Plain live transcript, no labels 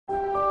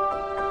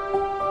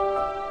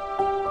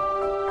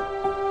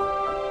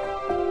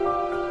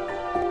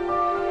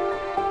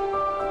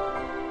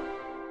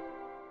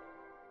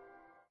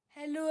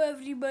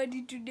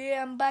everybody, today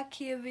I'm back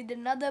here with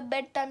another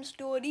bedtime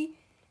story.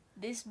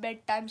 This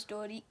bedtime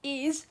story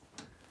is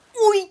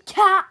Oi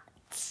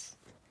Cats!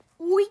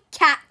 Oi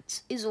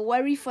Cats is a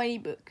very funny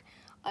book.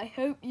 I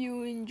hope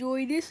you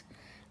enjoy this.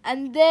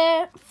 And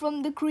they're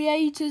from the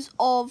creators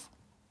of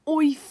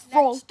Oi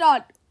Frog. Let's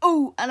start.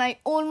 Oh, and I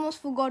almost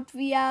forgot,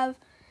 we have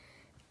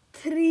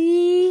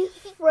 3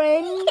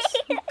 friends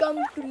who come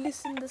to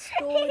listen to the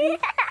story.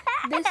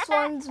 This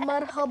one's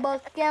Marhaba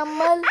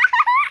Camel.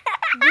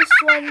 This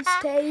one's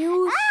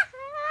Tails.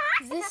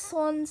 This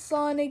one's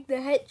Sonic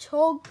the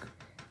Hedgehog.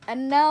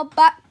 And now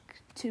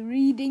back to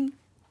reading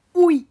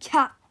Oi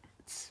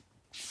Cats.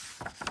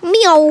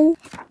 Meow.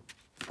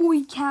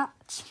 Oi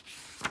Cats.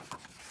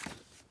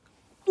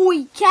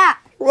 Oi Cat.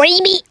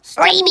 Raby.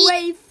 Step Raby.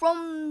 away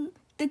from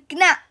the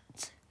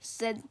gnat,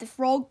 said the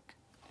frog.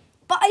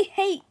 But I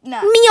hate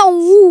gnats,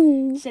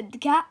 Meow. said the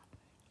cat.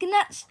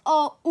 Gnats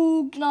are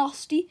all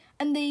nasty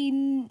and they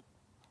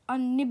are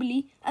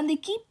nibbly and they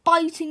keep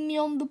biting me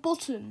on the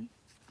bottom.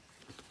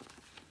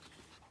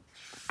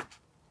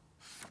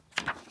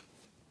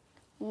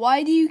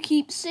 Why do you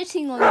keep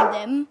sitting on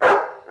them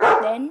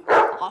then?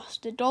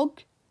 Asked the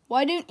dog.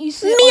 Why don't you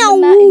sit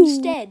on the mat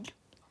instead?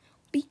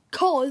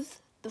 Because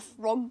the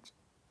frog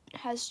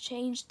has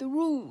changed the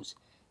rules,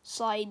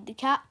 sighed the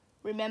cat.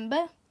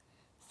 Remember?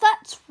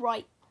 That's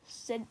right,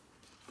 said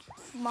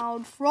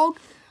Smiled Frog.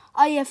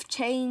 I have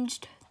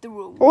changed the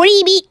rules.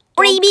 Raby.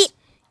 Raby. Dogs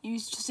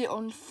used to sit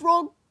on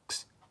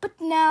frogs, but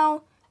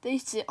now they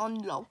sit on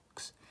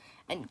logs.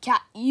 And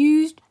cat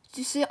used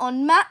to sit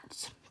on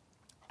mats,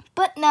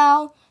 but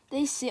now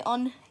they sit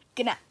on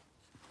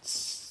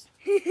gnats.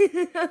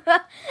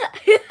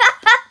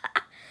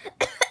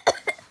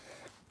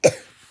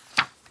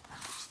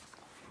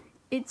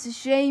 It's a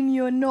shame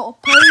you're not a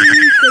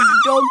pony, said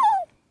the dog.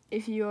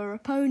 If you were a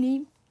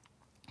pony,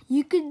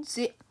 you could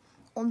sit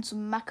on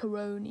some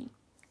macaroni.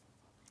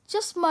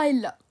 Just my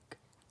luck,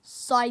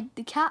 sighed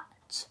the cat.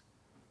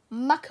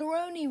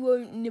 Macaroni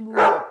won't nibble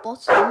your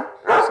bottom,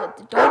 said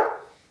the dog.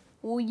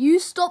 Will you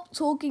stop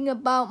talking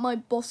about my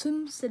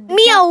bottom, said the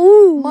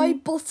Meow. cat. My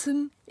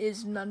bottom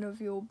is none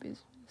of your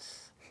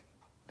business.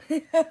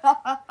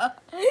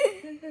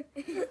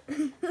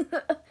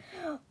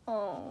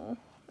 Oh,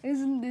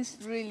 isn't this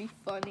really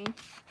funny?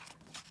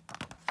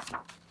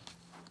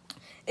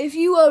 If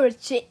you were a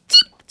chick,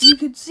 you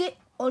could sit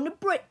on a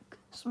brick,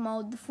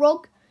 smiled the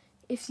frog.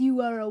 If you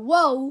were a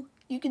whale,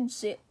 you could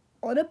sit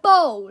on a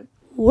bowl. If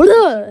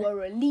you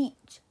were a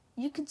leech,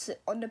 you could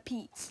sit on a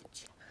peach.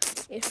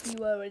 If you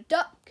were a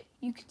duck,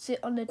 you could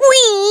sit on a duck.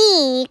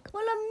 Week.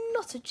 Well, I'm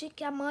not a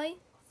chick, am I?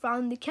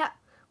 Frowned the cat.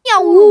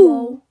 Meow. Or a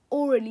whale,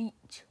 or a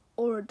leech,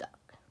 or a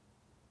duck.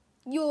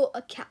 You're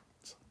a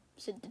cat,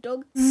 said the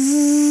dog.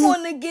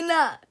 On a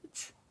gnat,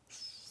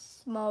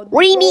 smiled the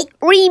Raby.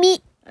 frog.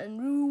 Raby.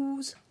 And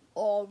rules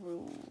are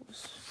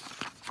rules.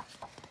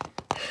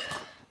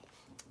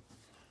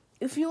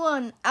 If you are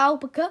an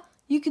alpaca,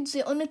 you can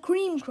sit on a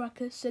cream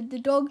cracker, said the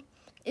dog.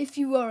 If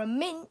you were a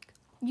mink,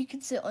 you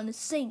could sit on a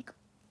sink.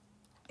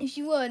 If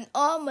you were an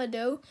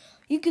armadillo,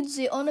 you could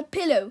sit on a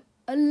pillow,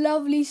 a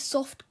lovely,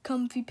 soft,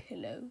 comfy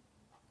pillow.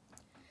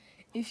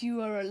 If you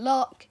were a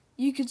lark,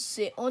 you could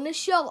sit on a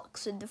shark,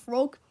 said the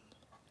frog.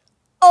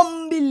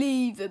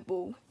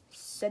 Unbelievable,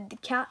 said the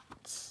cat.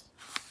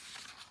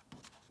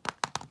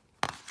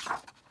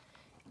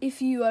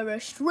 If you were a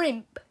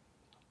shrimp,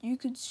 you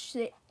could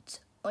sit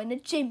on a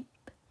chimp,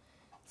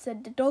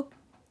 said the dog.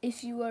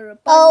 If you were a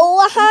bunny,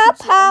 Oh, you hop,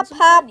 could sit on hop, some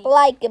hop honey.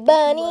 like a If you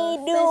bunny were a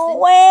pheasant,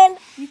 doing.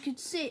 you could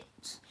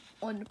sit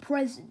on a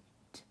present.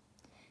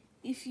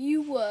 If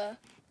you were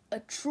a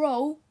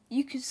troll,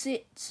 you could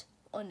sit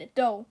on a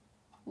doll.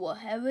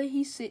 Whatever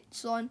he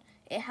sits on,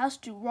 it has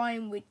to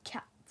rhyme with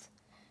cat,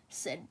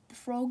 said the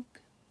frog.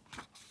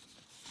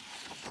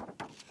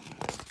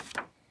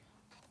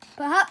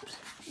 Perhaps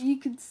you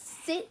could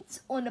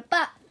sit on a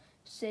bat,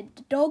 said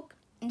the dog.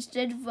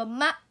 Instead of a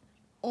mat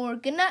or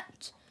a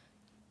gnat,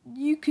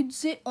 you could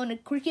sit on a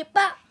cricket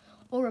bat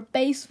or a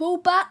baseball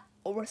bat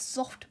or a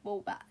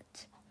softball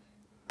bat.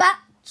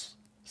 Bats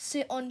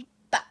sit on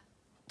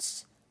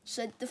bats,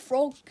 said the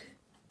frog.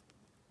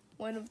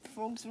 One of the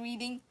frogs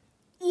reading,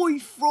 Oi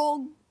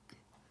Frog.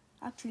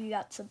 Actually,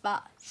 that's a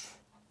bat.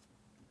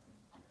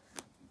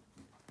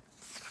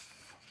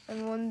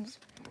 And one's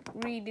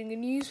reading a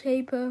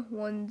newspaper,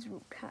 one's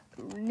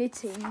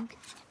knitting.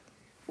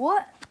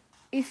 What?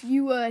 If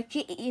you were a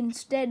kitty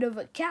instead of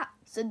a cat,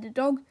 said the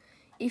dog.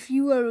 If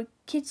you were a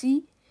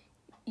kitty,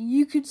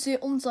 you could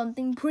sit on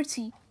something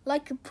pretty,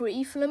 like a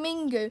pretty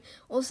flamingo,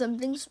 or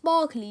something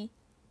sparkly,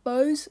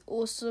 bows,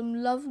 or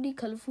some lovely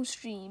colourful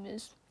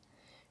streamers.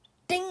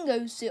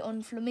 Dingoes sit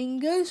on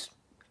flamingos,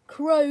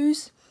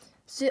 crows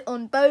sit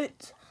on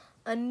boats,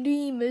 and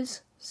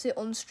lemurs sit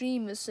on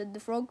streamers, said the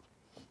frog.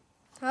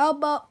 How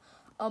about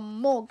a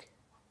mog,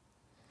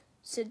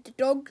 said the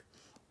dog.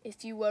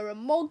 If you were a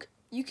mog,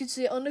 you could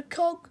sit on a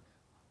cog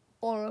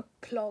or a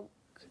clog.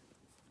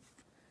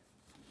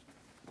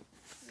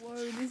 Whoa,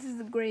 this is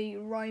a great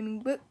rhyming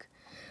book.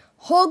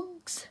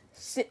 Hogs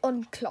sit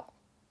on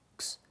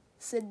clocks,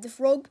 said the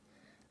frog.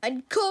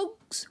 and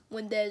cogs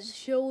when there's a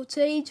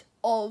shortage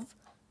of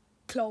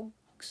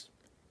clogs.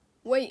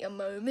 Wait a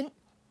moment,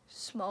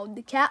 smiled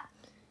the cat.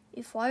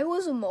 If I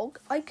was a mog,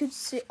 I could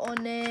sit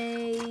on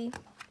a...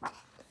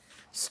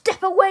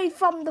 Step away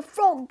from the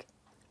frog,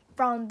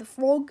 frowned the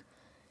frog.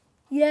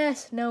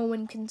 Yes, no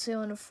one can sit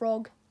on a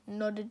frog,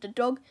 nodded the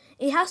dog.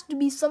 It has to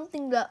be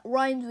something that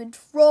rhymes with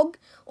frog,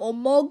 or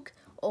mog,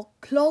 or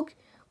clog,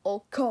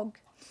 or cog.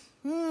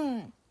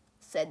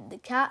 Said the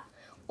cat.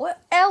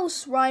 What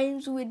else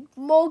rhymes with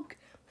mog,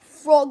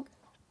 frog,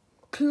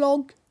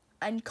 clog,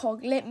 and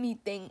cog? Let me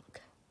think.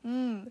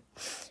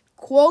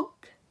 Quog,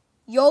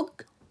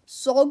 yog,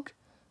 sog,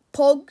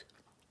 pog,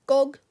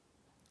 gog,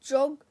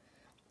 jog,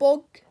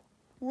 bog,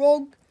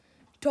 rog,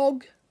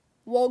 tog,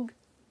 wog,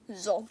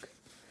 zog.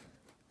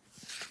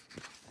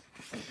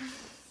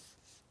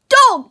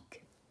 Dog,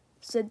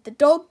 said the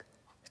dog.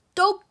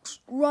 Dogs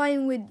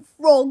rhyme with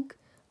frog,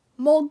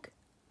 mog,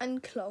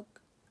 and clog,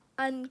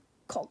 and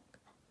cog.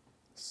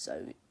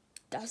 So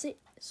does it?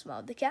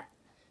 Smiled the cat.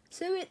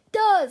 So it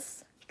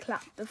does,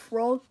 clapped the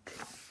frog.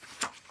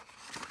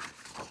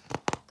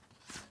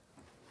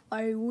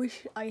 I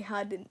wish I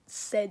hadn't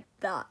said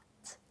that,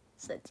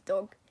 said the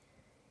dog.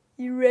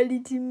 You ready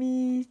to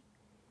me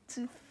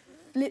to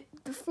flip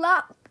the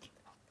flap?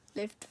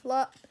 Lift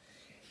flap.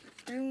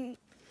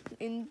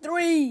 In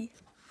 3,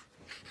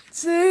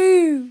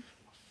 2,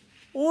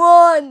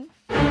 1.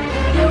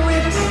 You're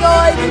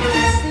excited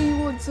to see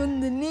what's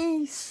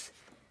underneath.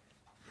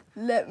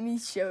 Let me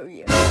show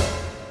you.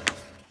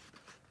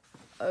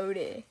 Oh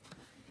dear.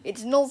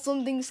 It's not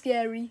something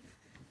scary.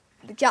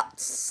 The cat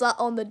sat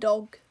on the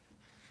dog.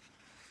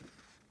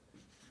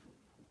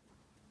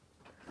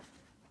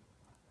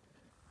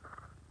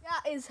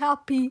 Cat is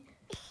happy.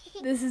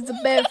 This is the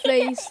better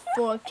place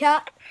for a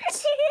cat.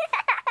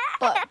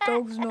 But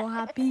dog's not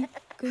happy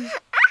because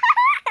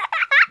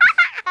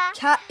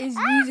cat is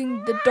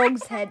using the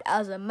dog's head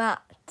as a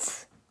mat.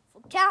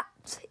 For cat,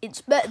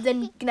 it's better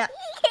than gnat.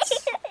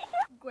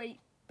 Great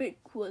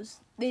book was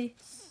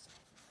this.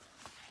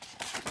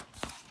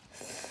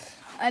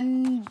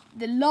 And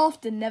the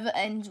laughter never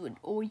ends with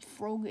Oi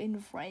Frog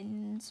and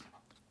Friends.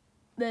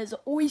 There's an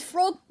Oi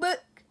Frog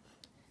book.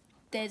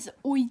 There's an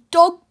Oi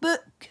Dog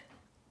book.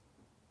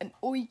 An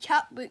Oi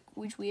Cat book,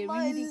 which we are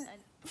reading.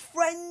 And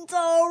friends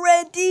are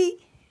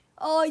ready.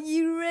 Are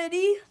you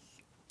ready?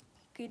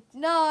 Good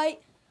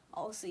night.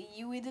 I'll see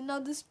you with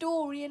another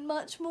story and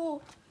much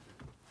more.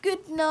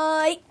 Good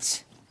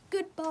night.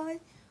 Goodbye.